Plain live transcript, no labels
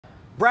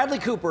Bradley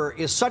Cooper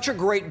is such a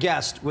great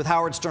guest with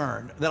Howard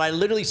Stern that I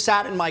literally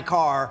sat in my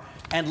car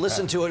and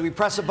listened to it. We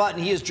press a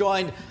button. He is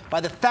joined by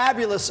the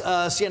fabulous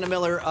Sienna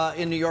Miller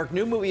in New York.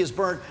 New movie is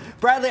Burnt.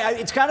 Bradley,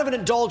 it's kind of an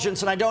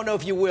indulgence, and I don't know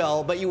if you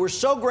will, but you were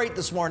so great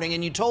this morning,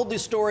 and you told the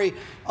story.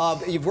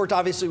 You've worked,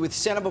 obviously, with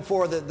Sienna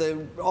before,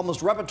 the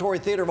almost repertory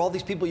theater of all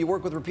these people you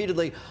work with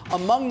repeatedly,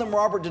 among them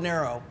Robert De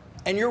Niro.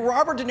 And your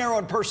Robert De Niro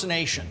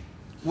impersonation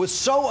was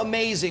so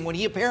amazing when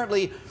he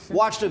apparently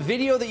watched a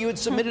video that you had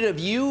submitted of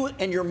you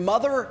and your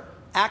mother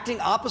acting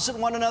opposite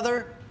one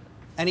another,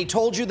 and he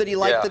told you that he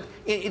liked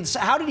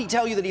how did he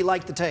tell you that he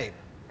liked the tape?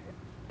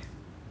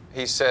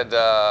 He said,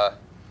 I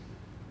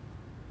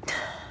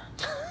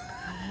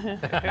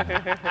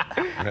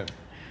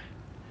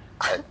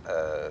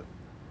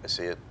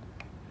see it.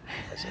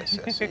 I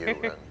see you.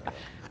 And,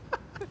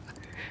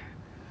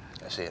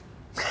 I see it.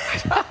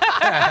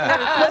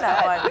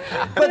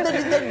 But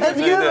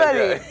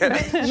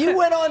then you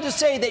went on to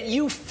say that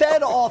you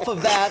fed off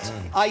of that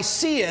I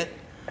see it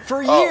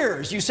for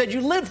years. You said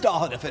you lived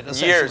off of it,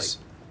 essentially. Years.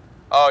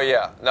 Oh,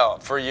 yeah. No,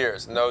 for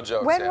years. No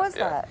jokes. When was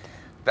that?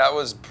 That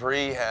was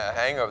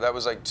pre-Hangover. That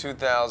was like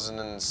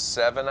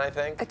 2007, I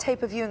think. A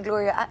tape of you and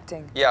Gloria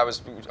acting? Yeah, I was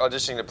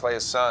auditioning to play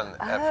his son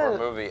for a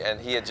movie, and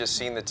he had just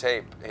seen the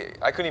tape.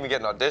 I couldn't even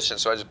get an audition,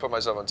 so I just put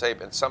myself on tape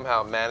and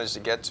somehow managed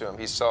to get to him.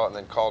 He saw it and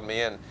then called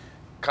me in,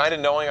 kind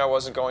of knowing I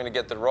wasn't going to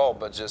get the role,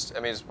 but just,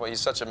 I mean, he's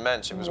such a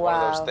mensch. It was one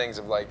of those things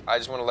of like, I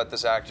just want to let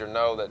this actor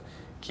know that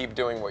keep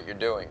doing what you're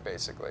doing,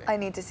 basically. I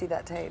need to see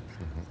that tape.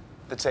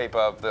 The tape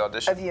of the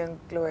audition? Of you and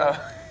Gloria.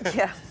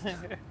 Yeah.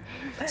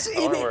 I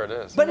wonder where it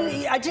is. But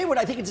I tell you what,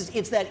 I think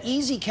it's that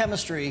easy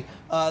chemistry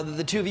that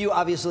the two of you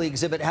obviously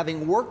exhibit,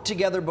 having worked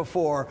together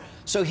before.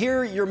 So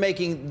here you're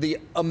making the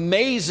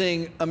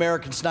amazing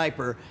American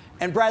Sniper,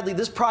 and Bradley,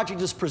 this project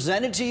is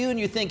presented to you, and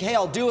you think, hey,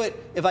 I'll do it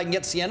if I can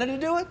get Sienna to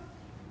do it?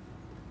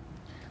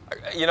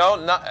 You know,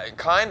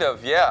 kind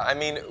of, yeah. I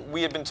mean,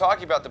 we had been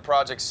talking about the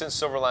project since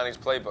Silver Linings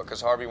Playbook,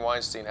 because Harvey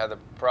Weinstein had the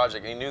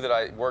project, and he knew that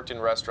I worked in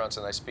restaurants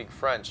and I speak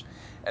French,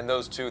 and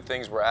those two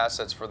things were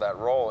assets for that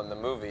role in the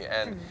movie.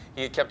 And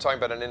he kept talking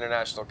about an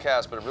international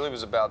cast, but it really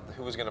was about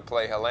who was going to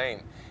play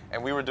Helene.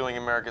 And we were doing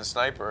American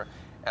Sniper,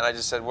 and I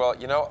just said, well,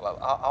 you know,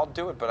 I'll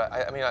do it, but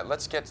I mean,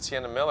 let's get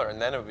Sienna Miller,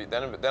 and then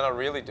I'll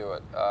really do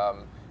it.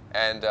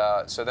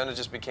 So then it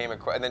just became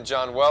and then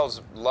John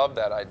Wells loved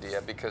that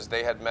idea because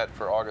they had met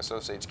for August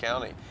Osage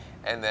County,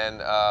 and then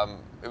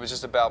it was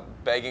just about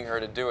begging her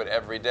to do it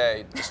every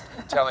day, just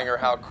telling her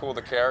how cool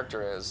the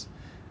character is,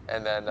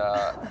 and then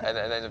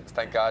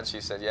thank God she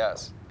said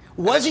yes.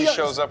 She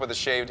shows up with a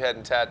shaved head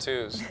and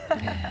tattoos.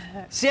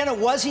 Sienna,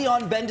 was he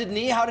on bended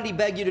knee? How did he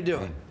beg you to do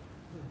it?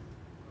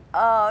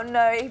 Oh,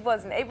 no, he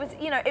wasn't. It was,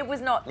 you know, it was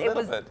not. A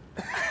little bit.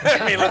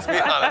 I mean, let's be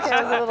honest.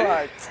 It was a little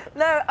hard.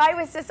 No,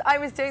 I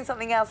was doing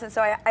something else, and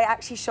so I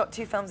actually shot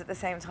two films at the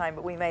same time,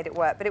 but we made it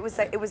work. But it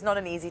was not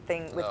an easy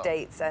thing with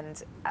dates,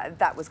 and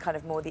that was kind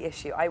of more the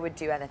issue. I would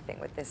do anything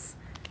with this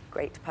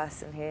great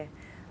person here.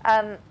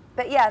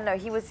 But yeah, no,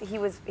 he was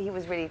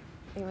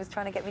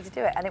trying to get me to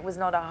do it, and it was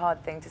not a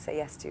hard thing to say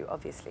yes to,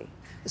 obviously.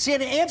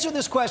 Sienna, answer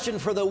this question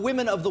for the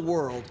women of the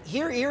world.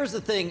 Here's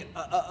the thing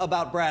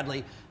about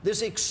Bradley.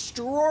 This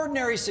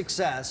extraordinary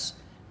success,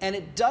 and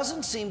it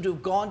doesn't seem to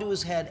have gone to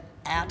his head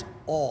at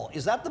all.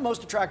 Is that the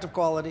most attractive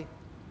quality?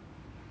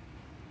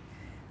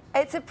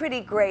 It's a pretty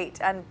great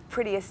and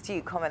pretty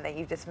astute comment that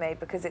you've just made,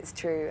 because it's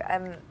true.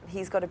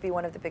 He's got to be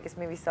one of the biggest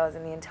movie stars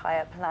in the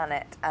entire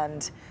planet,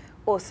 and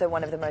also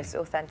one of the most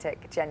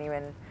authentic,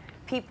 genuine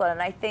people, and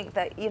I think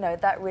that, you know,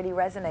 that really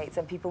resonates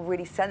and people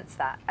really sense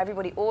that.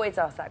 Everybody always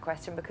asks that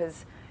question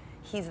because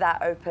he's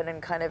that open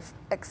and kind of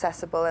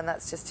accessible, and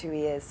that's just who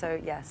he is. So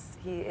yes,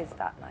 he is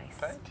that nice.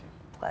 Thank you.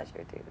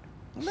 Pleasure, dude.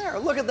 There,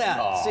 look at that.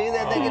 Aww. See,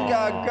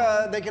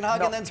 they can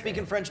hug and then speak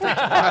in French to each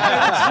other.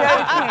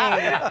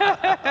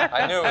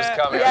 I knew it was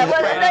coming. Yeah,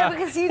 well, no,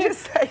 because you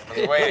just I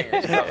was waiting.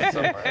 It was coming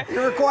somewhere.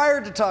 You're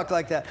required to talk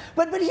like that.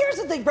 But here's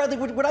the thing, Bradley,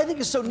 what I think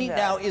is so neat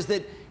now is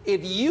that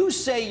if you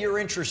say you're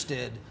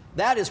interested,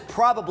 that is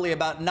probably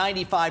about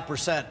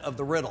 95% of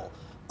the riddle.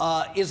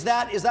 Is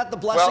that the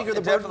blessing or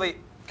the burden?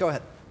 Go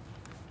ahead.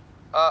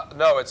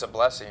 No, it's a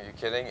blessing. Are you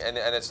kidding? And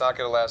it's not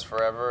going to last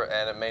forever,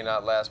 and it may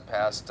not last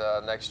past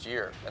next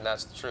year. And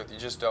that's the truth. You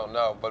just don't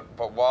know.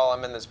 But while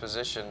I'm in this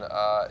position,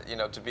 you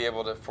know, to be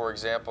able to, for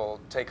example,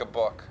 take a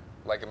book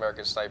like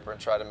American Sniper and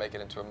try to make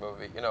it into a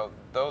movie, you know,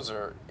 those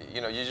are,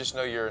 you know, you just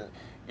know you're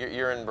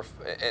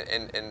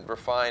in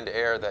refined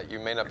air that you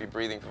may not be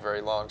breathing for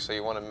very long, so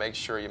you want to make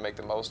sure you make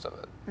the most of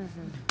it.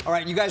 All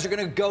right, you guys are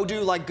going to go do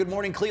like Good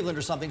Morning Cleveland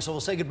or something, so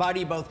we'll say goodbye to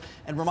you both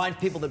and remind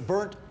people that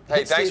Burnt.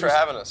 Hey, thanks for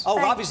having us. Oh,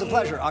 obviously a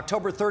pleasure.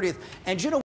 October 30th. And you know